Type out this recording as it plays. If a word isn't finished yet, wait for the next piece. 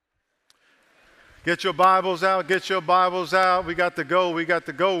Get your Bibles out. Get your Bibles out. We got to go. We got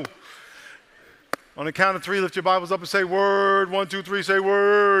to go. On the count of three, lift your Bibles up and say word. 1, 2, 3, say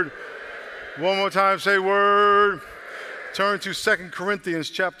word. One more time, say word. Turn to 2 Corinthians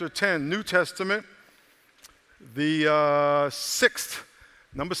chapter 10, New Testament, the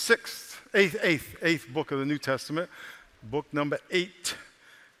eighth book of the New Testament, book number 8,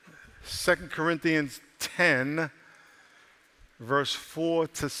 2 Corinthians 10, verse 4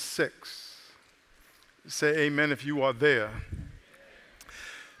 to 6. Say amen if you are there.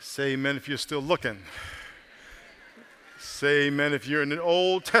 Say amen if you're still looking. Say amen if you're in the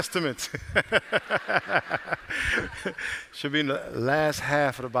Old Testament. Should be in the last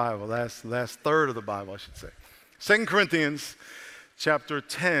half of the Bible, last third of the Bible, I should say. 2 Corinthians chapter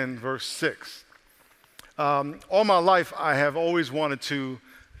 10, verse 6. All my life, I have always wanted to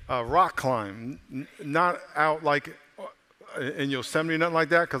rock climb, not out like in Yosemite, nothing like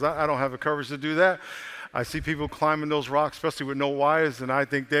that, because I don't have the courage to do that. I see people climbing those rocks, especially with no wires, and I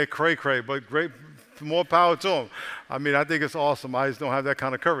think they're cray-cray, but great, more power to them. I mean, I think it's awesome. I just don't have that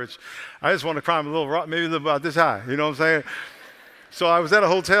kind of courage. I just want to climb a little rock, maybe about this high, you know what I'm saying? So I was at a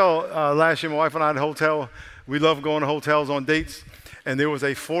hotel last year. My wife and I had a hotel. We love going to hotels on dates, and there was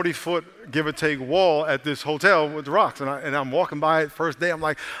a 40-foot, give or take, wall at this hotel with the rocks, and I'm walking by it first day. I'm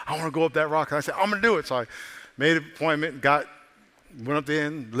like, I want to go up that rock, and I said, I'm going to do it. So I made an appointment, went up there,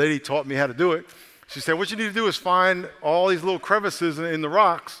 and the lady taught me how to do it. She said, what you need to do is find all these little crevices in the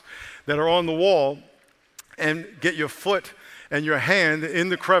rocks that are on the wall and get your foot and your hand in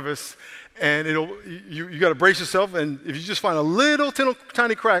the crevice, and you got to brace yourself, and if you just find a little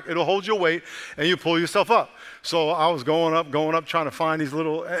tiny crack, it'll hold your weight, and you pull yourself up. So I was going up, trying to find these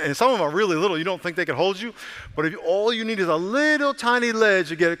little, and some of them are really little. You don't think they can hold you, but all you need is a little tiny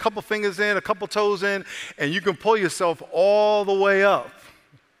ledge. You get a couple fingers in, a couple toes in, and you can pull yourself all the way up.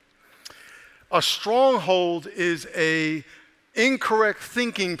 A stronghold is an incorrect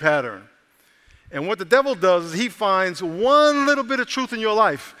thinking pattern. And what the devil does is he finds one little bit of truth in your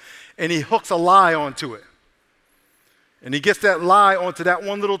life, and he hooks a lie onto it. And he gets that lie onto that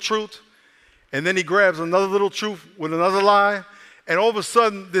one little truth, and then he grabs another little truth with another lie, and all of a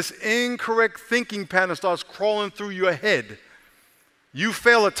sudden, this incorrect thinking pattern starts crawling through your head. You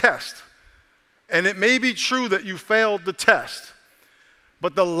fail a test, and it may be true that you failed the test,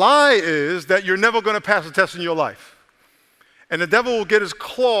 but the lie is that you're never going to pass a test in your life. And the devil will get his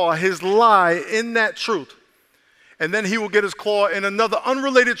claw, his lie, in that truth. And then he will get his claw in another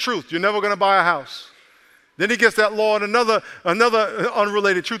unrelated truth. You're never going to buy a house. Then he gets that law in another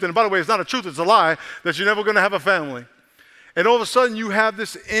unrelated truth. And by the way, it's not a truth, it's a lie, that you're never going to have a family. And all of a sudden, you have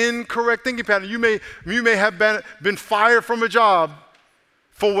this incorrect thinking pattern. You may have been fired from a job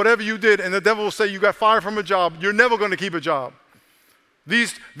for whatever you did, and the devil will say you got fired from a job. You're never going to keep a job.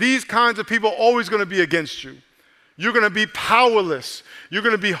 These kinds of people are always going to be against you. You're going to be powerless. You're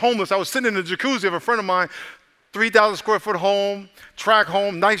going to be homeless. I was sitting in the jacuzzi of a friend of mine, 3,000 square foot home, track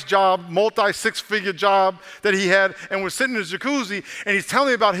home, nice job, multi-six-figure job that he had, and we're sitting in the jacuzzi, and he's telling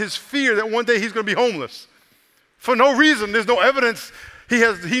me about his fear that one day he's going to be homeless. For no reason. There's no evidence.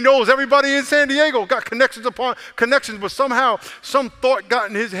 He knows everybody in San Diego, got connections upon connections, but somehow some thought got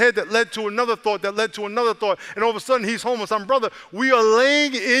in his head that led to another thought, that led to another thought, and all of a sudden he's homeless. Brother, we are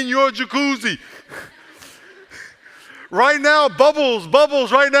laying in your jacuzzi. Right now, bubbles,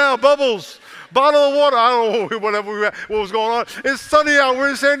 right now, bubbles. Bottle of water, I don't know what was going on. It's sunny out, we're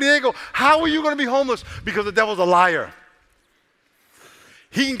in San Diego. How are you going to be homeless? Because the devil's a liar.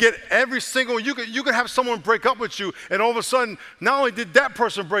 He can get every single, you could have someone break up with you, and all of a sudden, not only did that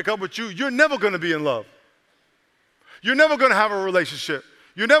person break up with you, you're never going to be in love. You're never going to have a relationship.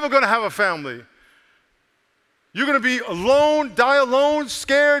 You're never going to have a family. You're going to be alone, die alone,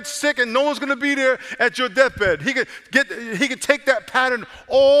 scared, sick, and no one's going to be there at your deathbed. He could take that pattern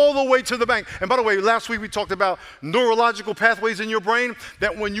all the way to the bank. And by the way, last week we talked about neurological pathways in your brain,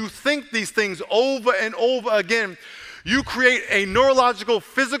 that when you think these things over and over again, you create a neurological,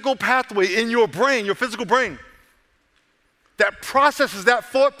 physical pathway in your brain, your physical brain, that processes that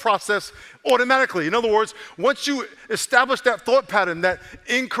thought process automatically. In other words, once you establish that thought pattern, that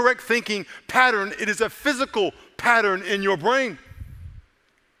incorrect thinking pattern, it is a physical pattern in your brain.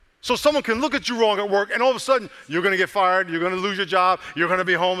 So someone can look at you wrong at work, and all of a sudden, you're going to get fired, you're going to lose your job, you're going to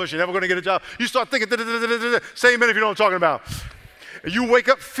be homeless, you're never going to get a job. You start thinking, say amen if you know what I'm talking about. You wake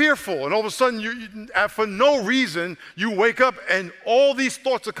up fearful, and all of a sudden, for no reason, you wake up, and all these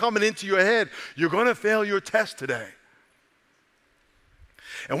thoughts are coming into your head. You're going to fail your test today.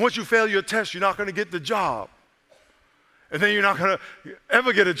 And once you fail your test, you're not going to get the job. And then you're not going to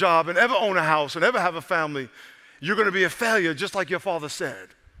ever get a job and ever own a house and ever have a family. You're going to be a failure, just like your father said.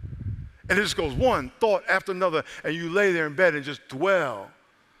 And it just goes one thought after another, and you lay there in bed and just dwell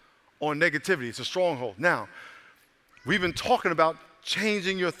on negativity. It's a stronghold. Now, we've been talking about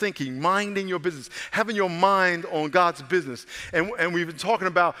changing your thinking, minding your business, having your mind on God's business. And we've been talking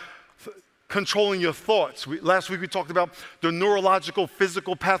about controlling your thoughts. Last week we talked about the neurological,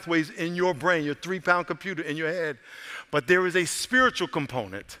 physical pathways in your brain, your 3-pound computer in your head. But there is a spiritual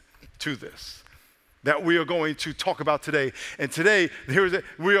component to this that we are going to talk about today. And today,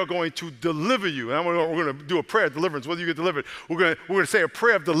 we are going to deliver you. And we're going to do a prayer of deliverance, whether you get delivered. We're going to say a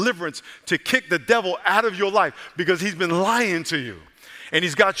prayer of deliverance to kick the devil out of your life because he's been lying to you. And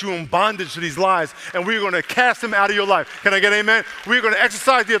he's got you in bondage to these lies. And we're going to cast him out of your life. Can I get an amen? We're going to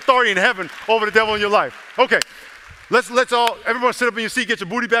exercise the authority in heaven over the devil in your life. Okay. Let's all, everyone sit up in your seat. Get your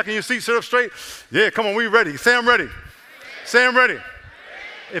booty back in your seat. Sit up straight. Yeah, come on. We ready. Say I'm ready. Say I'm ready.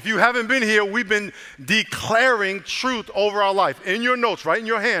 If you haven't been here, we've been declaring truth over our life. In your notes, right in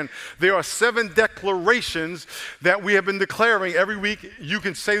your hand, there are 7 declarations that we have been declaring every week. You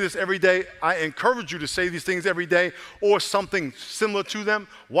can say this every day. I encourage you to say these things every day or something similar to them.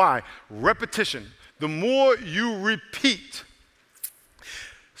 Why? Repetition. The more you repeat,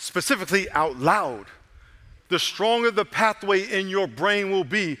 specifically out loud, the stronger the pathway in your brain will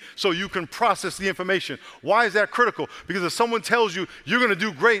be so you can process the information. Why is that critical? Because if someone tells you you're going to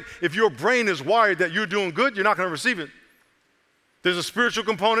do great, if your brain is wired that you're doing good, you're not going to receive it. There's a spiritual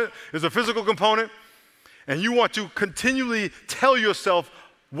component, there's a physical component, and you want to continually tell yourself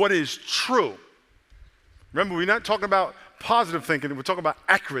what is true. Remember, we're not talking about positive thinking, we're talking about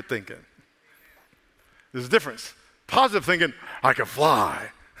accurate thinking. There's a difference. Positive thinking, I can fly.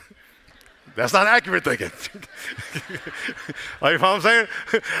 That's not accurate thinking. Like, you know what I'm saying?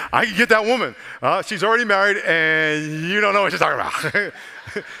 I can get that woman. She's already married, and you don't know what she's talking about.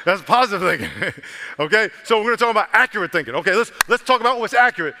 That's positive thinking. Okay? So we're going to talk about accurate thinking. Okay, let's talk about what's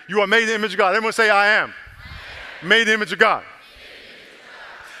accurate. You are made in the image of God. Everyone say, I am. Made in the image of God.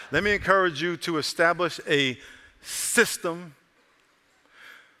 Let me encourage you to establish a system,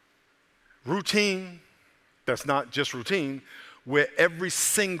 routine, that's not just routine, where every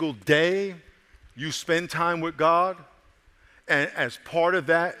single day you spend time with God, and as part of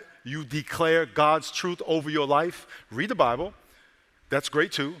that, you declare God's truth over your life. Read the Bible. That's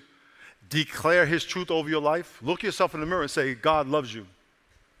great too. Declare his truth over your life. Look yourself in the mirror and say, God loves you.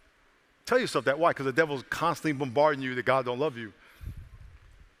 Tell yourself that. Why? Because the devil's constantly bombarding you that God don't love you.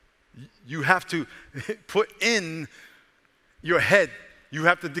 You have to put in your head, you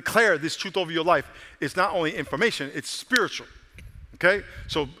have to declare this truth over your life. It's not only information, it's spiritual. Okay?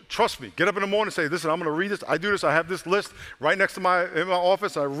 So trust me. Get up in the morning and say, listen, I'm going to read this. I do this. I have this list right next to in my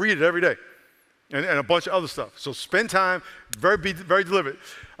office. I read it every day. And a bunch of other stuff. So spend time, be very deliberate.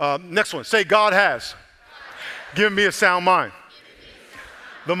 Next one. Say, God has given me a sound mind.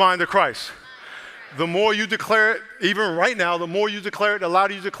 The mind of Christ. The more you declare it, even right now, the more you declare it, the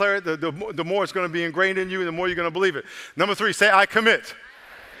louder you declare it, the more it's going to be ingrained in you, and the more you're going to believe it. Number 3, say, I commit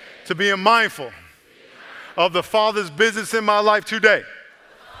to being mindful of the Father's business in my life today.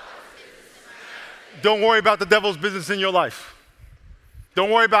 Don't worry about the devil's business in your life.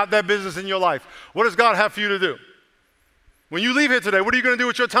 Don't worry about that business in your life. What does God have for you to do? When you leave here today, what are you going to do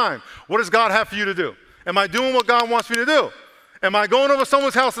with your time? What does God have for you to do? Am I doing what God wants me to do? Am I going over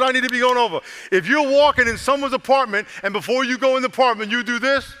someone's house that I need to be going over? If you're walking in someone's apartment and before you go in the apartment you do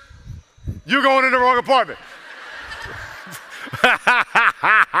this, you're going in the wrong apartment.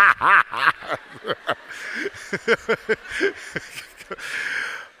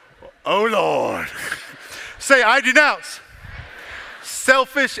 Oh Lord. Say, I denounce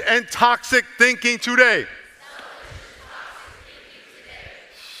selfish and toxic thinking today.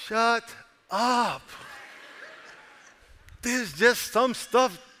 Shut up. There's just some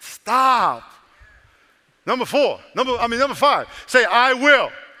stuff. Stop. Number 5. Say, I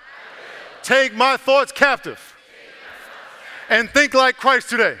will take my thoughts captive and think like Christ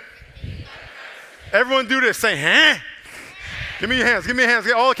today. Everyone do this. Say, huh? Give me your hands. Give me your hands.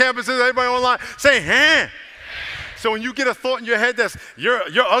 Get all the campuses, everybody online. Say, huh? So when you get a thought in your head that's, you're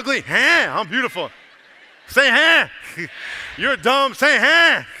ugly, huh? I'm beautiful. Say, huh? You're dumb. Say,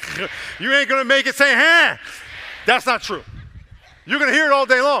 huh? You ain't going to make it. Say, huh? That's not true. You're going to hear it all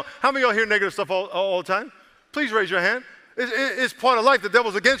day long. How many of y'all hear negative stuff all the time? Please raise your hand. It's part of life. The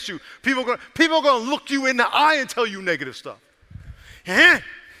devil's against you. People are going to look you in the eye and tell you negative stuff. Huh?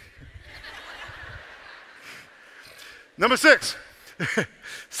 Number 6.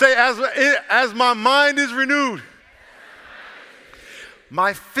 Say, as my mind is renewed,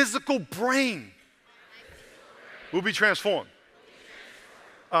 my physical brain will be transformed.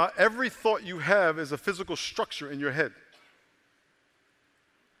 Every thought you have is a physical structure in your head.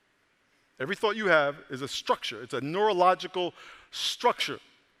 Every thought you have is a structure. It's a neurological structure.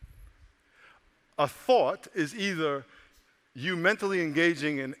 A thought is either you mentally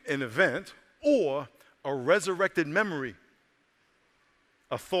engaging in an event or a resurrected memory.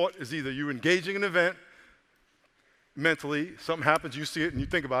 A thought is either you engaging in an event mentally, something happens, you see it and you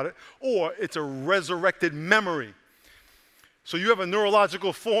think about it, or it's a resurrected memory. So you have a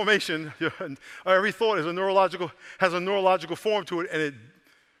neurological formation. Every thought has a neurological form to it, and it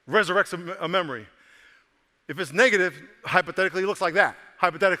resurrects a memory. If it's negative, hypothetically, it looks like that.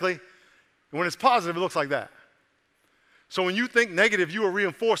 Hypothetically, and when it's positive, it looks like that. So when you think negative, you are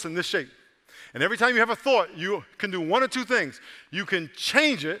reinforced in this shape. And every time you have a thought, you can do one or two things. You can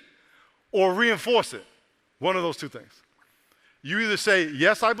change it or reinforce it. One of those two things. You either say,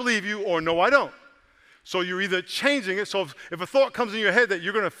 yes, I believe you, or no, I don't. So you're either changing it. So if a thought comes in your head that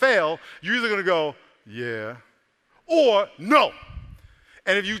you're going to fail, you're either going to go, yeah, or no.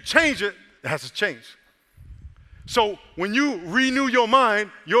 And if you change it, it has to change. So when you renew your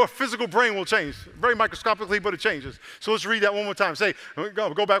mind, your physical brain will change. Very microscopically, but it changes. So let's read that one more time. Say,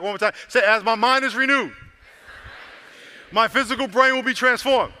 go back one more time. Say, as my mind is renewed, my physical brain will be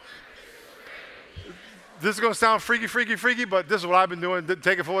transformed. This is going to sound freaky, but this is what I've been doing.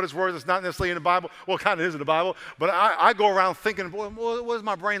 Take it for what it's worth. It's not necessarily in the Bible. Well, it kind of is in the Bible. But I go around thinking, boy, what does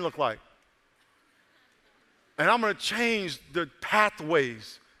my brain look like? And I'm going to change the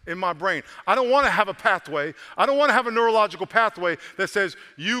pathways in my brain. I don't want to have a pathway. I don't want to have a neurological pathway that says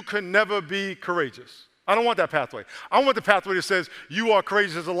you can never be courageous. I don't want that pathway. I want the pathway that says you are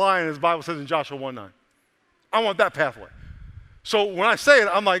courageous as a lion, as the Bible says in Joshua 1:9. I want that pathway. So when I say it,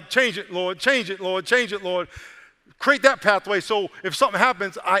 I'm like, change it, Lord, change it, Lord, change it, Lord. Create that pathway so if something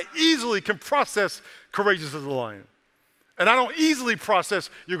happens, I easily can process courageous as a lion. And I don't easily process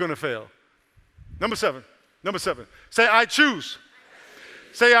you're going to fail. Number seven. Say, I choose.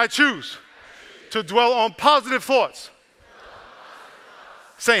 Say, I choose to dwell on positive thoughts.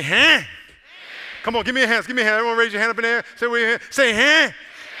 Say, huh? Come on, give me a hand. Give me a hand. Everyone raise your hand up in the air. Say, wave your hand. Say, huh?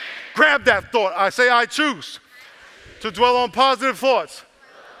 Grab that thought. I say, I choose to dwell on positive thoughts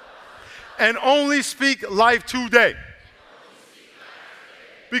and only speak life today.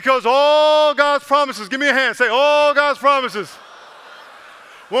 Because all God's promises, give me a hand, say all God's promises.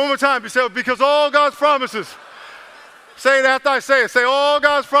 One more time, say because all God's promises. Say it after I say it, say all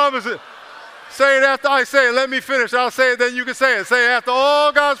God's promises. Say it after I say it, let me finish, I'll say it, then you can say it. Say it after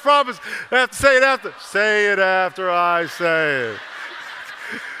all God's promises, say it after. Say it after I say it.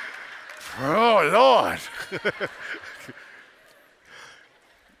 Oh, Lord.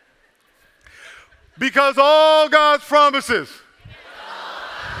 Because all God's promises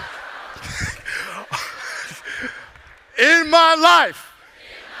in my life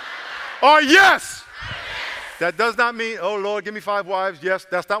are yes. That does not mean, oh Lord, give me 5 wives. Yes,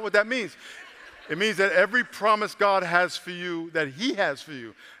 that's not what that means. It means that every promise God has for you, that He has for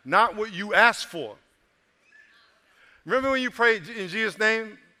you, not what you ask for. Remember when you prayed in Jesus'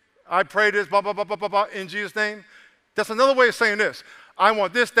 name? I pray this, blah, blah, blah, blah, blah, blah, in Jesus' name? That's another way of saying this. I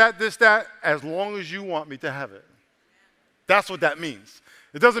want this, that, as long as you want me to have it. That's what that means.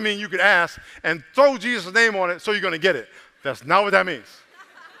 It doesn't mean you can ask and throw Jesus' name on it so you're going to get it. That's not what that means.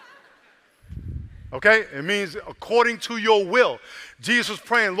 Okay? It means according to your will. Jesus was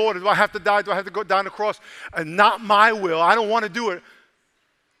praying, Lord, do I have to die? Do I have to go down the cross? And not my will. I don't want to do it,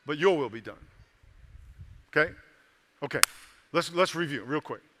 but your will be done. Okay? Okay. Let's review real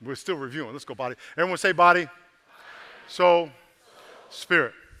quick. We're still reviewing. Let's go, body. Everyone say body. Soul.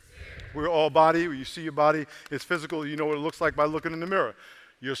 Spirit. We're all body. You see your body. It's physical. You know what it looks like by looking in the mirror.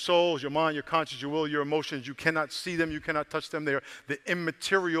 Your souls, your mind, your conscience, your will, your emotions, you cannot see them. You cannot touch them. They're the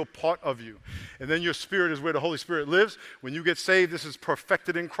immaterial part of you. And then your spirit is where the Holy Spirit lives. When you get saved, this is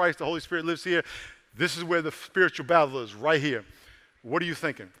perfected in Christ. The Holy Spirit lives here. This is where the spiritual battle is, right here. What are you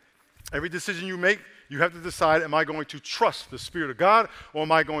thinking? Every decision you make, you have to decide, am I going to trust the Spirit of God or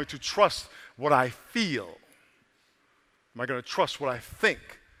am I going to trust what I feel? Am I going to trust what I think?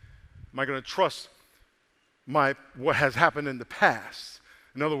 Am I going to trust what has happened in the past?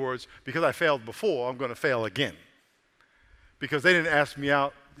 In other words, because I failed before, I'm going to fail again. Because they didn't ask me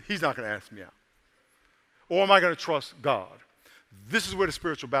out, He's not going to ask me out. Or am I going to trust God? This is where the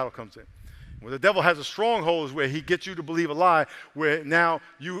spiritual battle comes in. When the devil has a stronghold is where he gets you to believe a lie, where now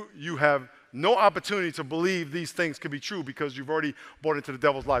you have no opportunity to believe these things could be true because you've already bought into the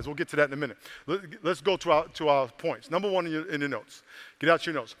devil's lies. We'll get to that in a minute. Let's go to our points. Number one in your notes. Get out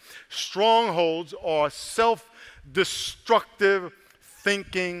your notes. Strongholds are self-destructive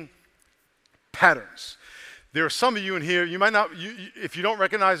thinking patterns. There are some of you in here, you might not, if you don't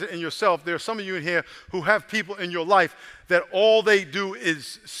recognize it in yourself, there are some of you in here who have people in your life that all they do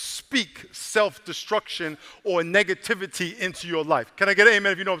is speak self-destruction or negativity into your life. Can I get an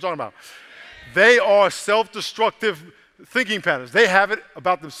amen if you know what I'm talking about? They are self-destructive thinking patterns. They have it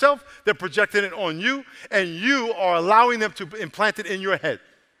about themselves, they're projecting it on you, and you are allowing them to implant it in your head.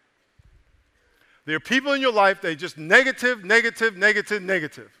 There are people in your life, they just negative, negative, negative,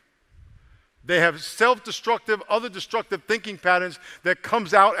 negative. They have self-destructive, other destructive thinking patterns that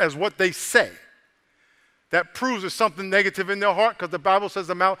comes out as what they say. That proves there's something negative in their heart because the Bible says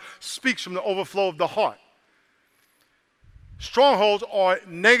the mouth speaks from the overflow of the heart. Strongholds are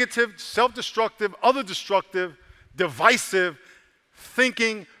negative, self-destructive, other destructive, divisive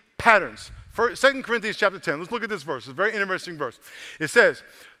thinking patterns. 2 Corinthians chapter 10, let's look at this verse. It's a very interesting verse. It says,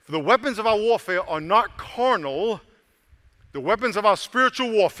 "For the weapons of our warfare are not carnal." The weapons of our spiritual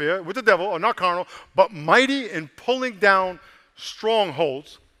warfare with the devil are not carnal, but mighty in pulling down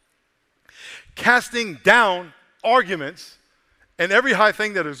strongholds, casting down arguments, and every high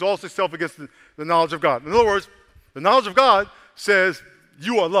thing that exalts itself against the knowledge of God. In other words, the knowledge of God says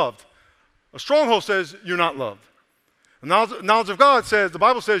you are loved. A stronghold says you're not loved. The knowledge of God says, the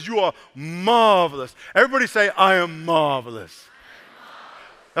Bible says you are marvelous. Everybody say, I am marvelous.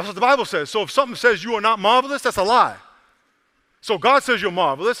 That's what the Bible says. So if something says you are not marvelous, that's a lie. So God says you're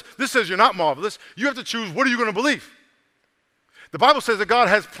marvelous. This says you're not marvelous. You have to choose, what are you going to believe? The Bible says that God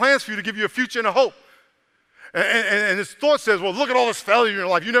has plans for you to give you a future and a hope. And his thought says, well, look at all this failure in your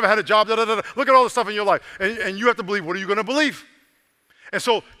life. You never had a job. Da, da, da, da. Look at all this stuff in your life. And you have to believe, what are you going to believe? And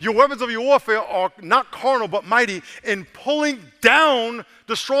so your weapons of your warfare are not carnal but mighty in pulling down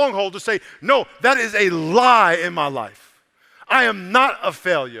the stronghold to say, no, that is a lie in my life. I am not a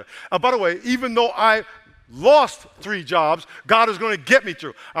failure. By the way, even though I lost 3 jobs, God is going to get me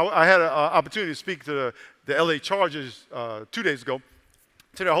through. I had an opportunity to speak to the LA Chargers 2 days ago,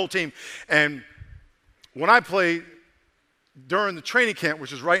 to their whole team. And when I played during the training camp,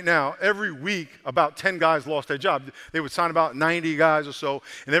 which is right now, every week about 10 guys lost their job. They would sign about 90 guys or so,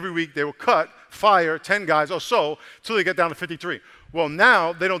 and every week they would fire 10 guys or so until they get down to 53. Well,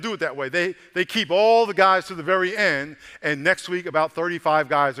 now they don't do it that way. They keep all the guys to the very end, and next week about 35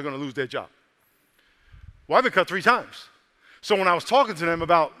 guys are going to lose their job. Well, I've been cut 3 times. So when I was talking to them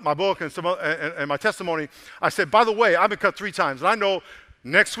about my book and my testimony, I said, by the way, I've been cut 3 times. And I know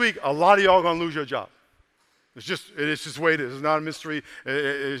next week a lot of y'all are going to lose your job. It's just the way it is. It's not a mystery.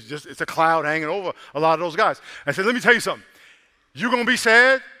 It's a cloud hanging over a lot of those guys. I said, let me tell you something. You're going to be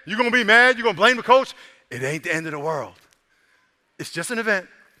sad. You're going to be mad. You're going to blame the coach. It ain't the end of the world. It's just an event.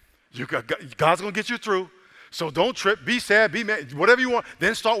 God's going to get you through. So don't trip, be sad, be mad, whatever you want,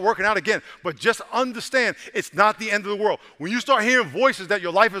 then start working out again. But just understand, it's not the end of the world. When you start hearing voices that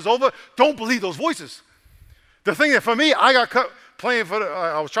your life is over, don't believe those voices. The thing that for me, I got cut playing for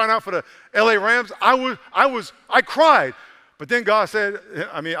I was trying out for the LA Rams. I cried. But then God said,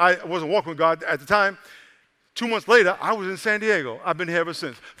 I wasn't walking with God at the time. 2 months later, I was in San Diego. I've been here ever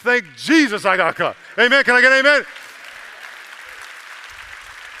since. Thank Jesus I got cut. Amen, can I get an amen?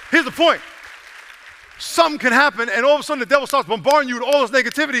 Here's the point. Something can happen, and all of a sudden the devil starts bombarding you with all this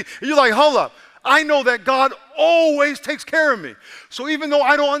negativity, and you're like, hold up. I know that God always takes care of me. So even though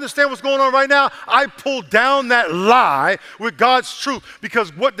I don't understand what's going on right now, I pull down that lie with God's truth,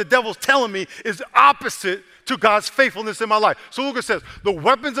 because what the devil's telling me is opposite to God's faithfulness in my life. So look, it says, the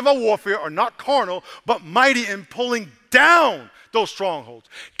weapons of our warfare are not carnal, but mighty in pulling down those strongholds,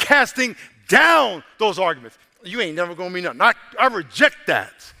 casting down those arguments. You ain't never going to be nothing. I reject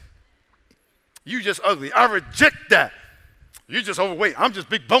that. You just ugly. I reject that. You just overweight. I'm just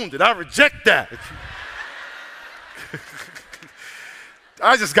big boned. I reject that.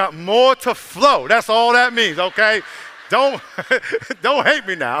 I just got more to flow. That's all that means, okay? Don't hate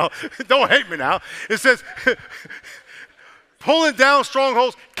me now. Don't hate me now. It says, pulling down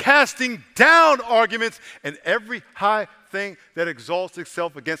strongholds, casting down arguments, and every high thing that exalts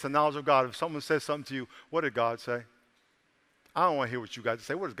itself against the knowledge of God. If someone says something to you, what did God say? I don't want to hear what you guys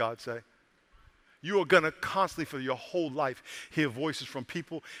say. What does God say? You are going to constantly, for your whole life, hear voices from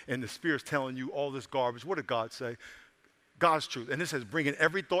people, and the Spirit's telling you all this garbage. What did God say? God's truth. And this says, bringing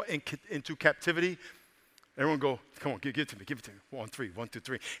every thought into captivity. Everyone go, come on, give it to me, give it to me. 1, 3, 1, 2,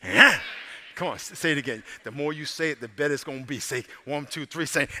 3. Come on, say it again. The more you say it, the better it's going to be. Say 1, 2, 3,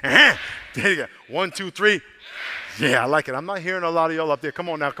 say, there you go. 1, 2, 3. Yeah, I like it. I'm not hearing a lot of y'all up there. Come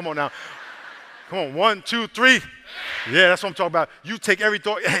on now, come on now. Come on, 1, 2, 3. Yeah, that's what I'm talking about. You take every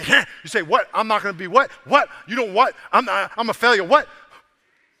thought. You say, what? I'm not going to be what? What? You don't what? I'm a failure. What?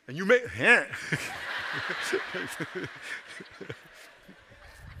 And you make,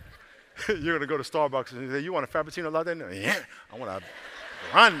 You're going to go to Starbucks and say, you want a Frappuccino latte? No, yeah, I want a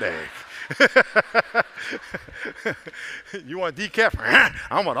grande. You want decaf?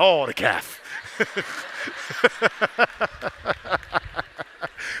 I want all the calf.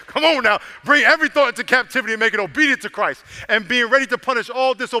 Come on now, bring every thought into captivity and make it obedient to Christ, and being ready to punish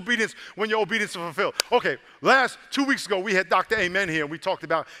all disobedience when your obedience is fulfilled. Okay, 2 weeks ago, we had Dr. Amen here, and we talked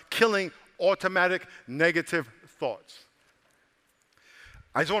about killing automatic negative thoughts.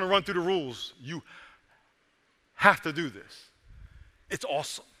 I just want to run through the rules. You have to do this. It's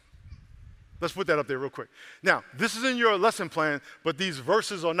awesome. Let's put that up there real quick. Now, this is in your lesson plan, but these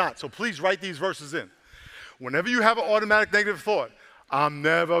verses are not, so please write these verses in. Whenever you have an automatic negative thought, I'm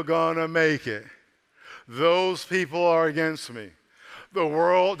never gonna make it. Those people are against me.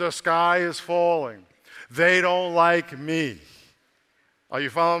 The sky is falling. They don't like me. Are you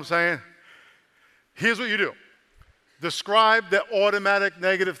following what I'm saying? Here's what you do. Describe that automatic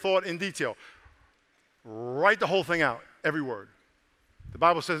negative thought in detail. Write the whole thing out, every word. The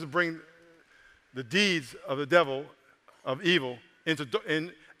Bible says to bring the deeds of the devil, of evil,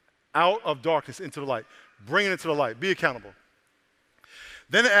 out of darkness into the light. Bring it into the light. Be accountable.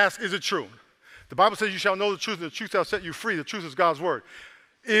 Then it asks, is it true? The Bible says you shall know the truth, and the truth shall set you free. The truth is God's word.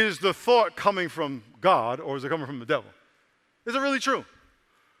 Is the thought coming from God, or is it coming from the devil? Is it really true?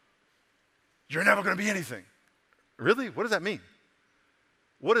 You're never going to be anything. Really? What does that mean?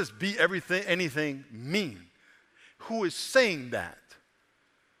 What does be everything, anything mean? Who is saying that?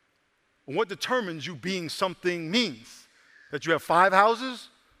 And what determines you being something means? That you have 5 houses?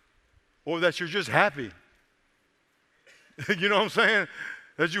 Or that you're just happy? You know what I'm saying?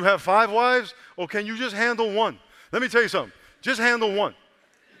 That you have 5 wives? Or can you just handle one? Let me tell you something. Just handle one.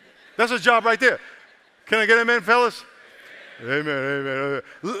 That's a job right there. Can I get an amen, fellas? Amen, amen.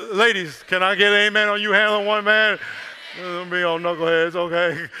 Ladies, can I get an amen on you handling one man? Don't be all knuckleheads,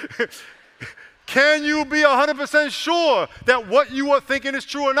 okay? Can you be 100% sure that what you are thinking is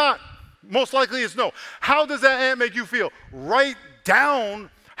true or not? Most likely it's no. How does that ant make you feel? Write down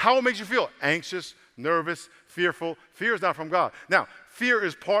how it makes you feel. Anxious, nervous, fearful. Fear is not from God. Now, fear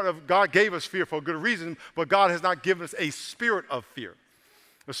is part of, God gave us fear for a good reason, but God has not given us a spirit of fear.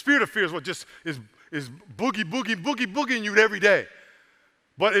 The spirit of fear is what just is boogieing you every day.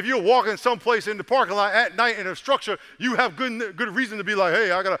 But if you're walking someplace in the parking lot at night in a structure, you have good reason to be like,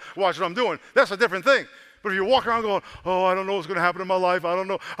 hey, I got to watch what I'm doing. That's a different thing. But if you're walking around going, oh, I don't know what's going to happen in my life. I don't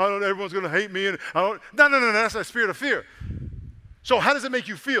know, everyone's going to hate me. And no, that's a spirit of fear. So how does it make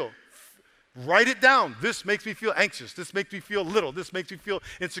you feel? Write it down. This makes me feel anxious. This makes me feel little. This makes me feel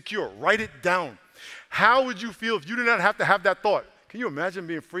insecure. Write it down. How would you feel if you did not have to have that thought? Can you imagine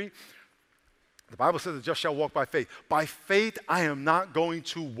being free? The Bible says the just shall walk by faith. By faith, I am not going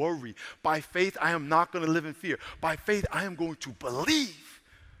to worry. By faith, I am not going to live in fear. By faith, I am going to believe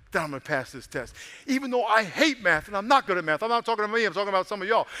that I'm going to pass this test. Even though I hate math and I'm not good at math. I'm not talking to me, I'm talking about some of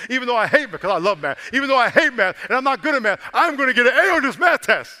y'all. Even though I hate math, because I love math. Even though I hate math and I'm not good at math, I'm going to get an A on this math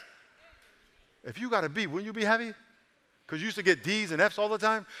test. If you got a B, wouldn't you be happy? Because you used to get D's and F's all the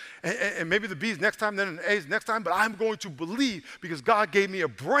time. And maybe the B's next time, then an A's next time. But I'm going to believe because God gave me a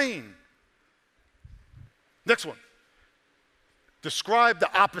brain. Next one. Describe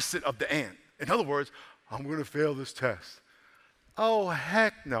the opposite of the ant. In other words, I'm going to fail this test. Oh,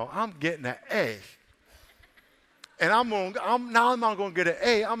 heck no. I'm getting an A. And I'm not going to get an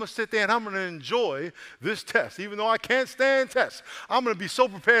A. I'm going to sit there and I'm going to enjoy this test. Even though I can't stand tests, I'm going to be so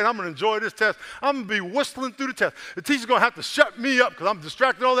prepared. I'm going to enjoy this test. I'm going to be whistling through the test. The teacher's going to have to shut me up because I'm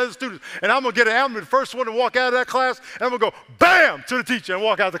distracting all the other students. And I'm going to get an A. I'm going to be the first one to walk out of that class. And I'm going to go, bam, to the teacher and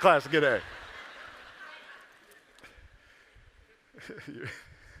walk out of the class and get an A.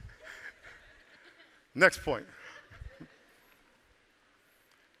 Next point.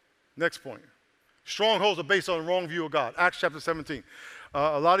 Next point. Strongholds are based on the wrong view of God. Acts chapter 17.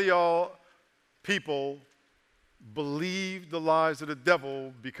 A lot of y'all people believe the lies of the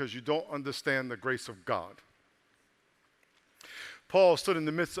devil because you don't understand the grace of God. Paul stood in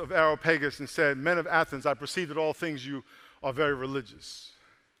the midst of Areopagus and said, men of Athens, I perceive that all things you are very religious.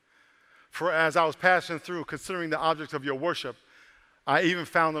 For as I was passing through, considering the objects of your worship, I even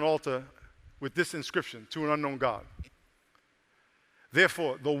found an altar with this inscription, to an unknown God.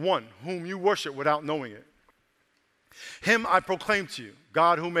 Therefore, the one whom you worship without knowing it, him I proclaim to you,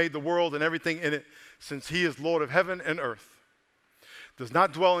 God who made the world and everything in it, since he is Lord of heaven and earth, does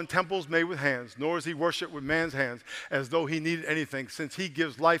not dwell in temples made with hands, nor is he worshipped with man's hands, as though he needed anything, since he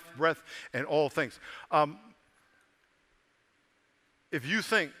gives life, breath, and all things. If you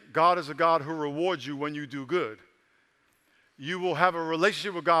think God is a God who rewards you when you do good, you will have a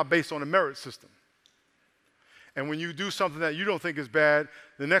relationship with God based on a merit system. And when you do something that you don't think is bad,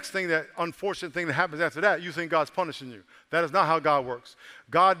 the next thing, that unfortunate thing that happens after that, you think God's punishing you. That is not how God works.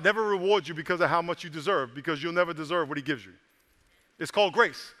 God never rewards you because of how much you deserve, because you'll never deserve what he gives you. It's called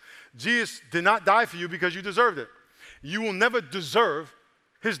grace. Jesus did not die for you because you deserved it. You will never deserve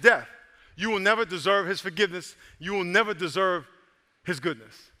his death. You will never deserve his forgiveness. You will never deserve his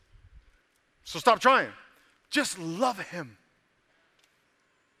goodness. So stop trying. Just love him.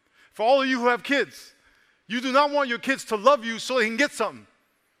 For all of you who have kids, you do not want your kids to love you so they can get something.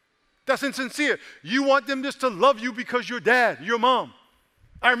 That's insincere. You want them just to love you because you're dad, your mom.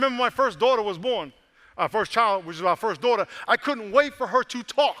 I remember my first daughter was born, our first child, which is our first daughter. I couldn't wait for her to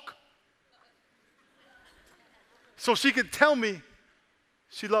talk so she could tell me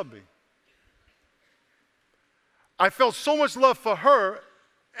she loved me. I felt so much love for her,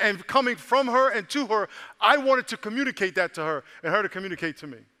 and coming from her and to her, I wanted to communicate that to her and her to communicate to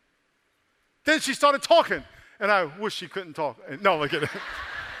me. Then she started talking, and I wish she couldn't talk. No, I'm like it.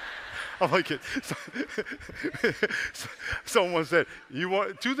 I'm like it. Someone said, "You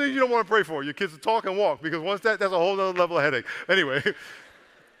want two things you don't want to pray for: your kids to talk and walk, because once that's a whole other level of headache." Anyway,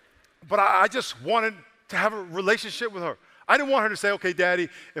 but I just wanted to have a relationship with her. I didn't want her to say, "Okay, Daddy,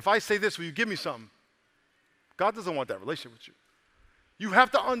 if I say this, will you give me something?" God doesn't want that relationship with you. You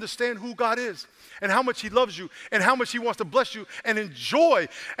have to understand who God is and how much he loves you and how much he wants to bless you and enjoy,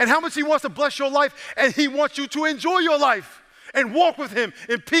 and how much he wants to bless your life, and he wants you to enjoy your life and walk with him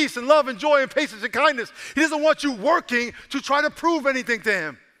in peace and love and joy and patience and kindness. He doesn't want you working to try to prove anything to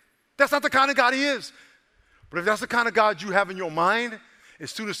him. That's not the kind of God he is. But if that's the kind of God you have in your mind,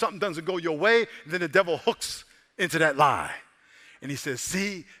 as soon as something doesn't go your way, then the devil hooks into that lie. And he says,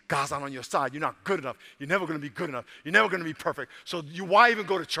 see, God's not on your side. You're not good enough. You're never going to be good enough. You're never going to be perfect. So why even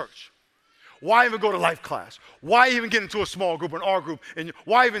go to church? Why even go to life class? Why even get into a small group, an R group? And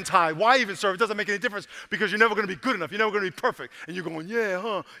why even tithe? Why even serve? It doesn't make any difference, because you're never going to be good enough. You're never going to be perfect. And you're going,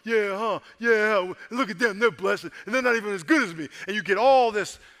 yeah, look at them, they're blessed. And they're not even as good as me. And you get all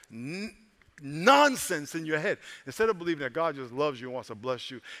this nonsense in your head. Instead of believing that God just loves you and wants to bless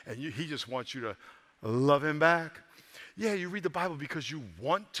you, and he just wants you to love him back. Yeah, you read the Bible because you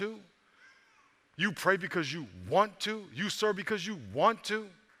want to. You pray because you want to. You serve because you want to.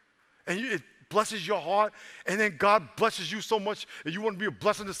 And it blesses your heart. And then God blesses you so much that you want to be a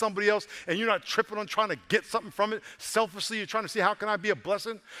blessing to somebody else, and you're not tripping on trying to get something from it. Selfishly, you're trying to see, how can I be a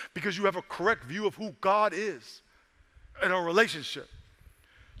blessing? Because you have a correct view of who God is in a relationship.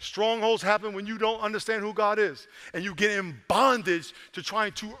 Strongholds happen when you don't understand who God is, and you get in bondage to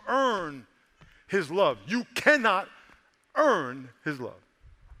trying to earn his love. You cannot earn his love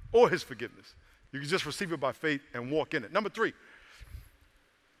or his forgiveness. You can just receive it by faith and walk in it. Number 3,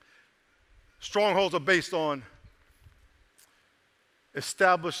 strongholds are based on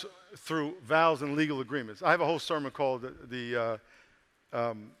established through vows and legal agreements. I have a whole sermon called the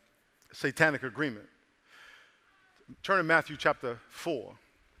Satanic Agreement. Turn to Matthew chapter 4.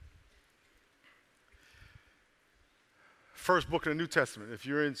 First book in the New Testament. If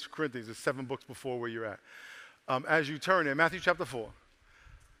you're in Corinthians, it's 7 books before where you're at. As you turn in Matthew chapter 4,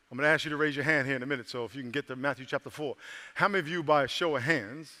 I'm going to ask you to raise your hand here in a minute, so if you can get to Matthew chapter 4. How many of you, by a show of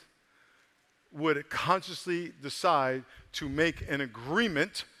hands, would consciously decide to make an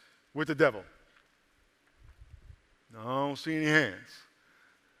agreement with the devil? No, I don't see any hands.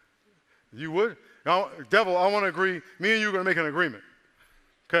 You would? Now, devil, I want to agree. Me and you are going to make an agreement.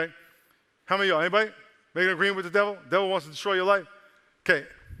 Okay? How many of y'all? Anybody? Make an agreement with the devil? The devil wants to destroy your life? Okay.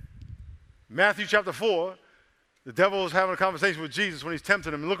 Matthew chapter 4. The devil was having a conversation with Jesus when he's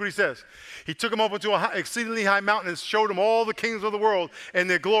tempting him. And look what he says. He took him up into an exceedingly high mountain and showed him all the kingdoms of the world and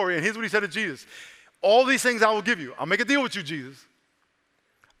their glory. And here's what he said to Jesus. All these things I will give you. I'll make a deal with you, Jesus.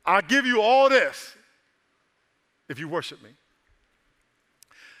 I'll give you all this if you worship me.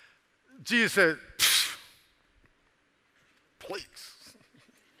 Jesus said, please.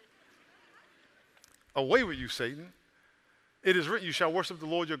 Away with you, Satan. It is written, you shall worship the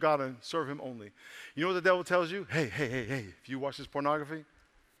Lord your God and serve him only. You know what the devil tells you? Hey, if you watch this pornography,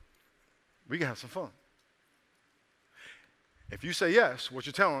 we can have some fun. If you say yes, what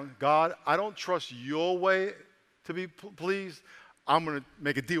you're telling God, I don't trust your way to be pleased. I'm going to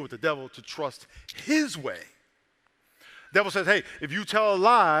make a deal with the devil to trust his way. The devil says, hey, if you tell a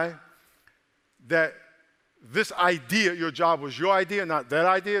lie that this idea, your job was your idea, not that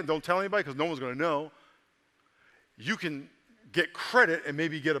idea, and don't tell anybody because no one's going to know, you can get credit and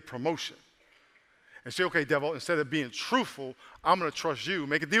maybe get a promotion. And say, okay, devil, instead of being truthful, I'm going to trust you,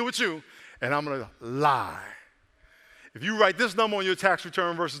 make a deal with you, and I'm going to lie. If you write this number on your tax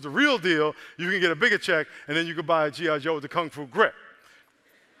return versus the real deal, you can get a bigger check, and then you can buy a G.I. Joe with the Kung Fu grip.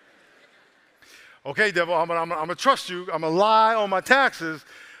 Okay, devil, I'm gonna trust you. I'm gonna lie on my taxes.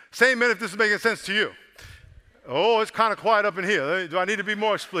 Say amen if this is making sense to you. Oh, it's kind of quiet up in here. Do I need to be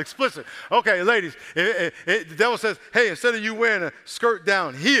more explicit? Okay, ladies, the devil says, hey, instead of you wearing a skirt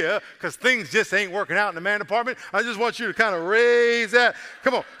down here, because things just ain't working out in the man department, I just want you to kind of raise that.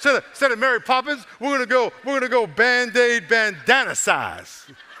 Come on, instead of Mary Poppins, we're gonna go Band-Aid bandana size.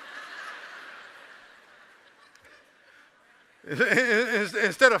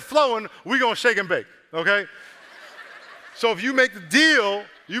 Instead of flowing, we're gonna shake and bake, okay? So if you make a deal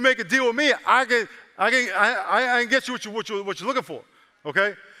with me, I can get you what you're looking for,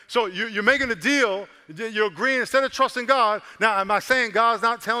 okay? So you're making a deal, you're agreeing instead of trusting God. Now, am I saying God's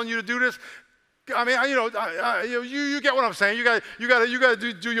not telling you to do this? I mean, you get what I'm saying. You got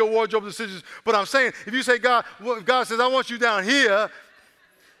to do your wardrobe decisions. But I'm saying, if you say God says, I want you down here,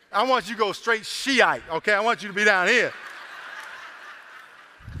 I want you to go straight Shiite, okay? I want you to be down here.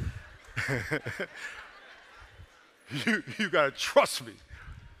 You got to trust me.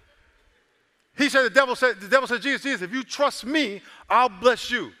 He said, the devil said, Jesus, if you trust me, I'll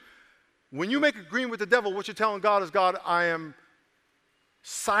bless you. When you make an agreement with the devil, what you're telling God is, God, I am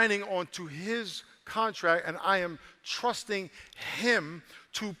signing on to his contract and I am trusting him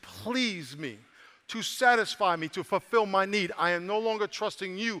to please me, to satisfy me, to fulfill my need. I am no longer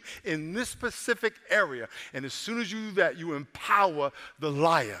trusting you in this specific area. And as soon as you do that, you empower the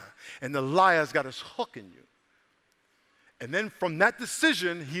liar. And the liar's got his hook in you. And then from that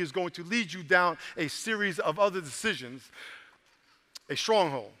decision, he is going to lead you down a series of other decisions, a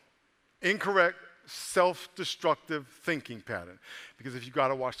stronghold, incorrect, self-destructive thinking pattern. Because if you got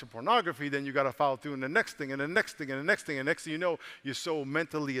to watch the pornography, then you got to follow through in the next thing, and the next thing, and the next thing, and next thing you know, you're so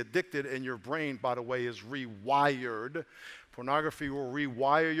mentally addicted, and your brain, by the way, is rewired. Pornography will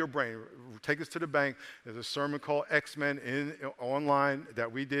rewire your brain. Take us to the bank. There's a sermon called X-Men online that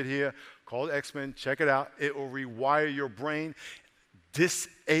we did here called X-Men. Check it out. It will rewire your brain,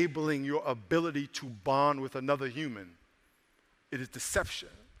 disabling your ability to bond with another human. It is deception.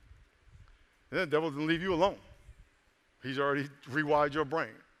 And the devil doesn't leave you alone. He's already rewired your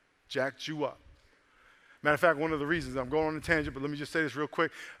brain, jacked you up. Matter of fact, one of the reasons, I'm going on a tangent, but let me just say this real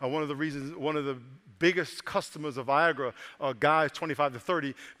quick. One of the biggest customers of Viagra are guys 25 to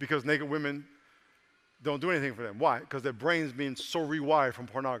 30 because naked women don't do anything for them. Why? Because their brain's being so rewired from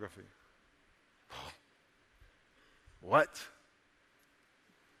pornography. What?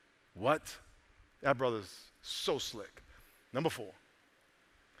 That brother's so slick. Number 4.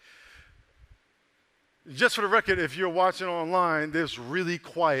 Just for the record, if you're watching online, there's really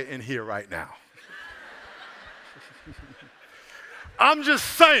quiet in here right now. I'm just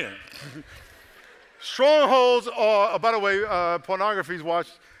saying. Strongholds are, by the way, pornography is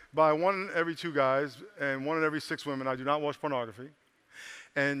watched by 1 in every 2 guys and 1 in every 6 women. I do not watch pornography.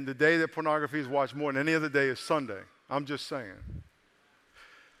 And the day that pornography is watched more than any other day is Sunday. I'm just saying.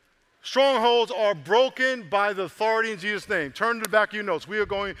 Strongholds are broken by the authority in Jesus' name. Turn to the back of your notes. We are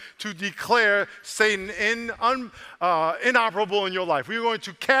going to declare Satan inoperable in your life. We are going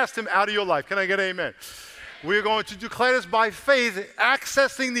to cast him out of your life. Can I get an amen? We are going to declare this by faith,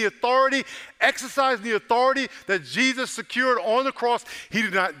 accessing the authority, exercising the authority that Jesus secured on the cross. He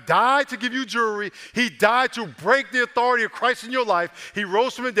did not die to give you jewelry. He died to break the authority of Christ in your life. He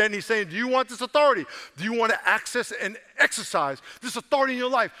rose from the dead, and he's saying, do you want this authority? Do you want to access and exercise this authority in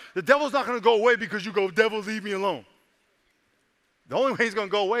your life? The devil's not going to go away because you go, devil, leave me alone. The only way he's going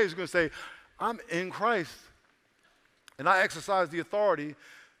to go away is he's going to say, I'm in Christ, and I exercise the authority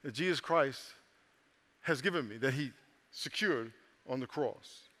that Jesus Christ has given me, that he secured on the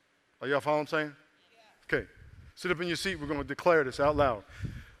cross. Are y'all following what I'm saying? Yeah. Okay. Sit up in your seat. We're going to declare this out loud.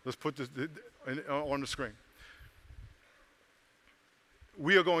 Let's put this on the screen.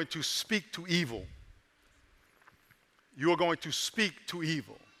 We are going to speak to evil. You are going to speak to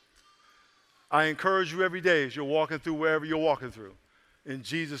evil. I encourage you every day as you're walking through wherever you're walking through. In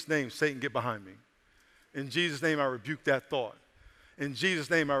Jesus' name, Satan, get behind me. In Jesus' name, I rebuke that thought. In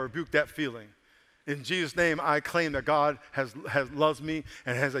Jesus' name, I rebuke that feeling. In Jesus' name, I claim that God has loves me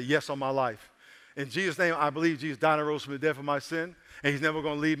and has a yes on my life. In Jesus' name, I believe Jesus died and rose from the dead for my sin, and he's never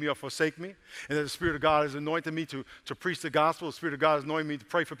going to leave me or forsake me. And that the Spirit of God has anointed me to preach the gospel. The Spirit of God has anointed me to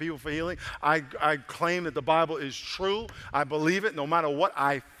pray for people for healing. I claim that the Bible is true. I believe it no matter what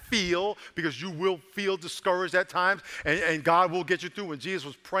I feel, because you will feel discouraged at times, and God will get you through. When Jesus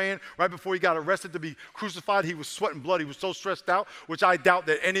was praying right before he got arrested to be crucified, he was sweating blood. He was so stressed out, which I doubt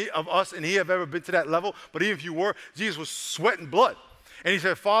that any of us in here have ever been to that level. But even if you were, Jesus was sweating blood. And he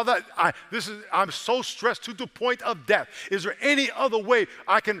said, Father, I'm so stressed to the point of death. Is there any other way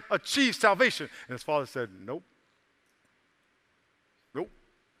I can achieve salvation? And his father said, nope.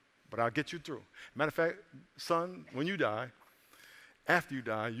 but I'll get you through. Matter of fact, son, when you die, after you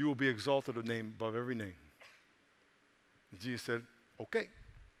die, you will be exalted a name above every name. And Jesus said, okay.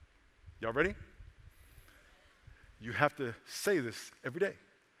 Y'all ready? You have to say this every day.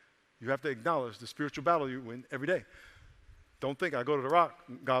 You have to acknowledge the spiritual battle you win every day. Don't think I go to the rock,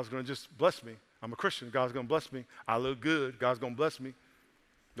 God's going to just bless me. I'm a Christian, God's going to bless me. I look good, God's going to bless me.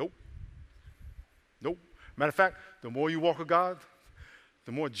 Nope. Nope. Matter of fact, the more you walk with God,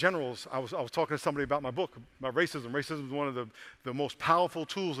 the more generals. I was talking to somebody about my book, about racism. Racism is one of the most powerful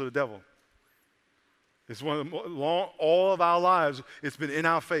tools of the devil. It's one of the all of our lives, it's been in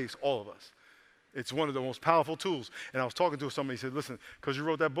our face, all of us. It's one of the most powerful tools. And I was talking to somebody, he said, listen, because you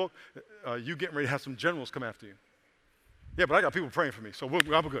wrote that book, you getting ready to have some generals come after you. Yeah, but I got people praying for me, so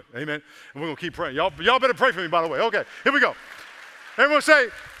I'm good, amen? And we're going to keep praying. Y'all better pray for me, by the way. Okay, here we go. Everyone say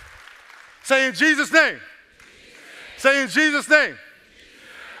in Jesus' name. Say in Jesus' name.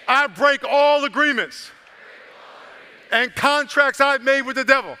 I break all agreements and contracts I've made with the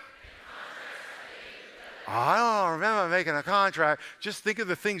devil. I don't remember making a contract. Just think of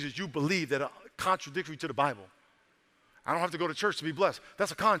the things that you believe that are contradictory to the Bible. I don't have to go to church to be blessed.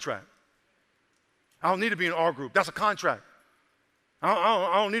 That's a contract. I don't need to be in our group. That's a contract.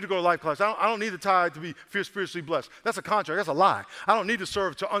 I don't need to go to life class. I don't need to tithe to be spiritually blessed. That's a contract. That's a lie. I don't need to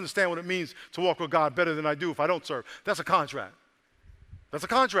serve to understand what it means to walk with God better than I do if I don't serve. That's a contract. That's a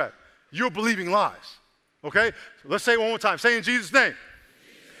contract. You're believing lies. Okay? Let's say it one more time. Say in Jesus' name.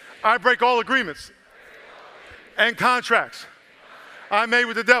 I break all agreements and contracts I made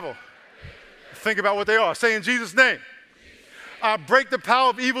with the devil. Think about what they are. Say in Jesus' name. I break the power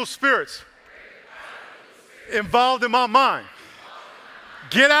of evil spirits involved in my mind.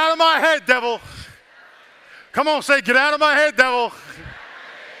 Get out of my head, devil. Come on, say, get out of my head, devil.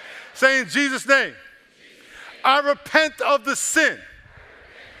 Say in Jesus' name. I repent of the sin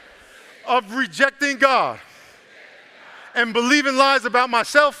of rejecting God and believing lies about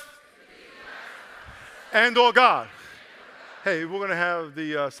myself and or God. Hey, we're going to have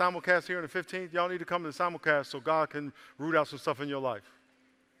the simulcast here on the 15th. Y'all need to come to the simulcast so God can root out some stuff in your life.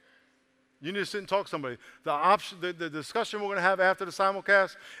 You need to sit and talk to somebody. The discussion we're going to have after the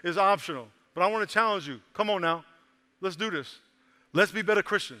simulcast is optional. But I want to challenge you. Come on now. Let's do this. Let's be better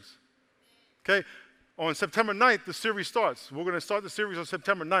Christians. Okay? On September 9th, the series starts. We're going to start the series on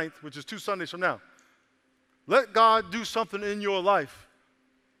September 9th, which is 2 Sundays from now. Let God do something in your life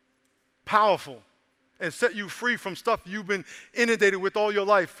powerful and set you free from stuff you've been inundated with all your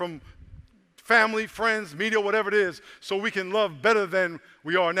life, from family, friends, media, whatever it is, so we can love better than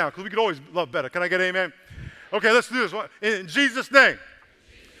we are now, because we can always love better. Can I get amen? Okay, let's do this. In Jesus' name,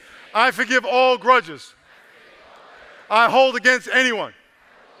 I forgive all grudges I hold against anyone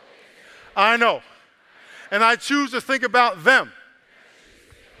I know, and I choose to think about them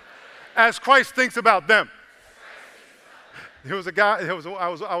as Christ thinks about them. There was a guy, I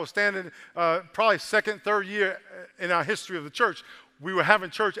was standing probably second, third year in our history of the church. We were having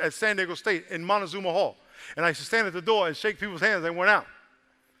church at San Diego State in Montezuma Hall. And I used to stand at the door and shake people's hands. They went out.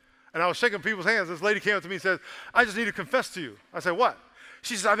 And I was shaking people's hands. This lady came up to me and said, I just need to confess to you. I said, what?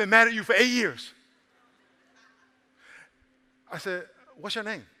 She said, I've been mad at you for 8 years. I said, what's your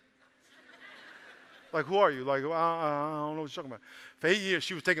name? Like, who are you? Like, I don't know what you're talking about. For 8 years,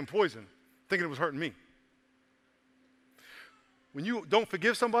 she was taking poison, thinking it was hurting me. When you don't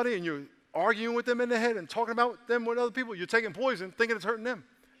forgive somebody and you're arguing with them in the head and talking about them with other people, you're taking poison, thinking it's hurting them.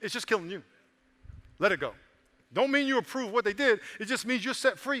 It's just killing you. Let it go. Don't mean you approve what they did. It just means you're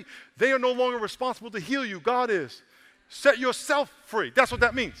set free. They are no longer responsible to heal you. God is. Set yourself free. That's what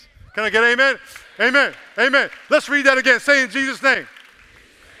that means. Can I get amen? Amen. Amen. Let's read that again. Say in Jesus' name.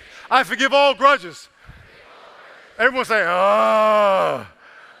 I forgive all grudges. Everyone say,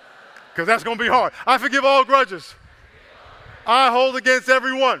 because that's going to be hard. I forgive all grudges I hold against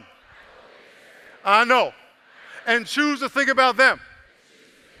everyone I know, and choose to think about them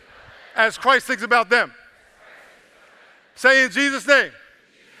as Christ thinks about them. Say in Jesus' name,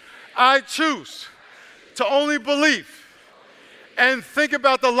 I choose to only believe and think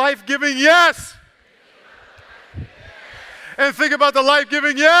about the life-giving yes. And think about the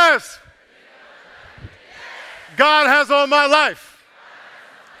life-giving yes God has on my life.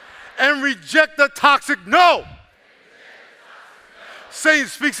 And reject the toxic no Satan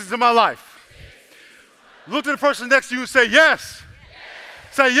speaks into my life. Look to the person next to you and say yes.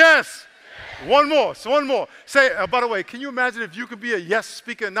 Say yes. One more. So one more. Say, by the way, can you imagine if you could be a yes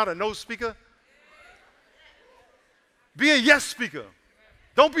speaker and not a no speaker? Be a yes speaker.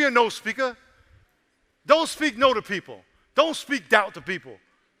 Don't be a no speaker. Don't speak no to people. Don't speak doubt to people.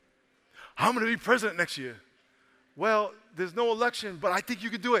 I'm going to be president next year. Well, there's no election, but I think you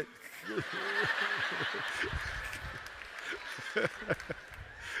can do it.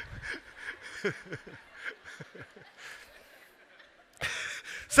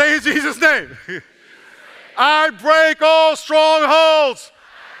 Say in Jesus' name. I break all strongholds.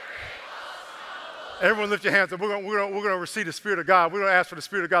 Everyone lift your hands up. We're going to receive the Spirit of God. We're going to ask for the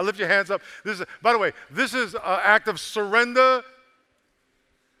Spirit of God. Lift your hands up. By the way, this is an act of surrender.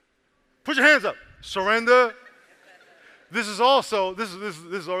 Put your hands up. Surrender. This is also, this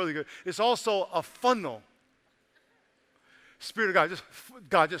is really good. It's also a funnel. Spirit of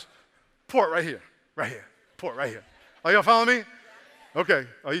God, just pour it right here. Right here. Pour it right here. Are y'all following me? Okay.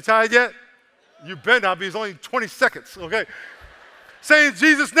 Are you tired yet? You better not be. It's only 20 seconds. Okay. Say in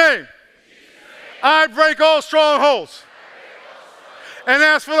Jesus' name. I break all strongholds and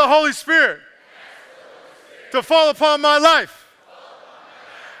ask for the Holy Spirit to fall upon my life.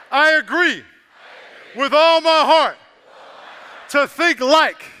 I agree with all my heart to think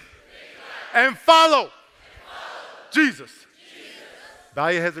like and follow Jesus. Bow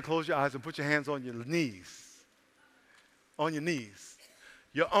your heads and close your eyes and put your hands on your knees. On your knees.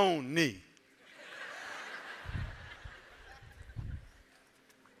 Your own knee.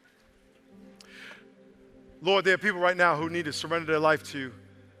 Lord, there are people right now who need to surrender their life to you.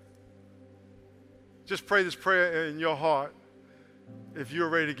 Just pray this prayer in your heart. If you're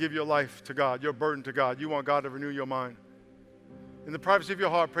ready to give your life to God, your burden to God, you want God to renew your mind. In the privacy of your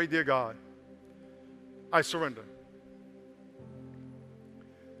heart, pray, dear God, I surrender.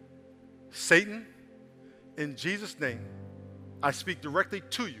 Satan, in Jesus' name, I speak directly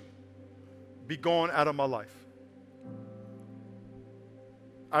to you. Be gone out of my life.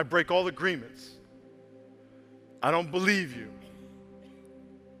 I break all agreements. I don't believe you.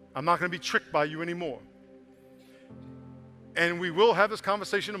 I'm not going to be tricked by you anymore. And we will have this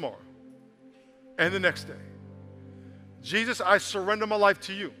conversation tomorrow and the next day. Jesus, I surrender my life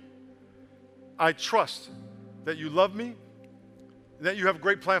to you. I trust that you love me and that you have a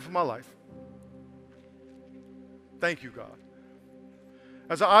great plan for my life. Thank you, God.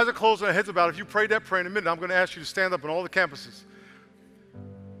 As our eyes are closed and our heads are bowed, if you prayed that prayer in a minute, I'm going to ask you to stand up on all the campuses.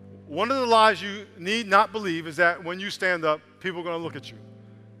 One of the lies you need not believe is that when you stand up, people are going to look at you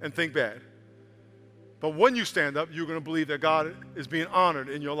and think bad. But when you stand up, you're going to believe that God is being honored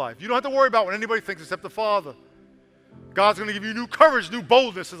in your life. You don't have to worry about what anybody thinks except the Father. God's going to give you new courage, new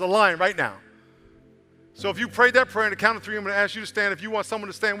boldness as a lion right now. So if you prayed that prayer on the count of three, I'm going to ask you to stand. If you want someone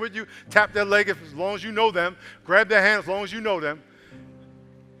to stand with you, tap their leg as long as you know them. Grab their hand as long as you know them.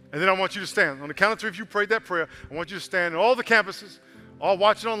 And then I want you to stand. On the count of three, if you prayed that prayer, I want you to stand in all the campuses, all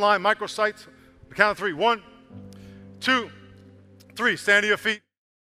watching online, microsites. On the count of three. 1, 2, 3. Stand to your feet.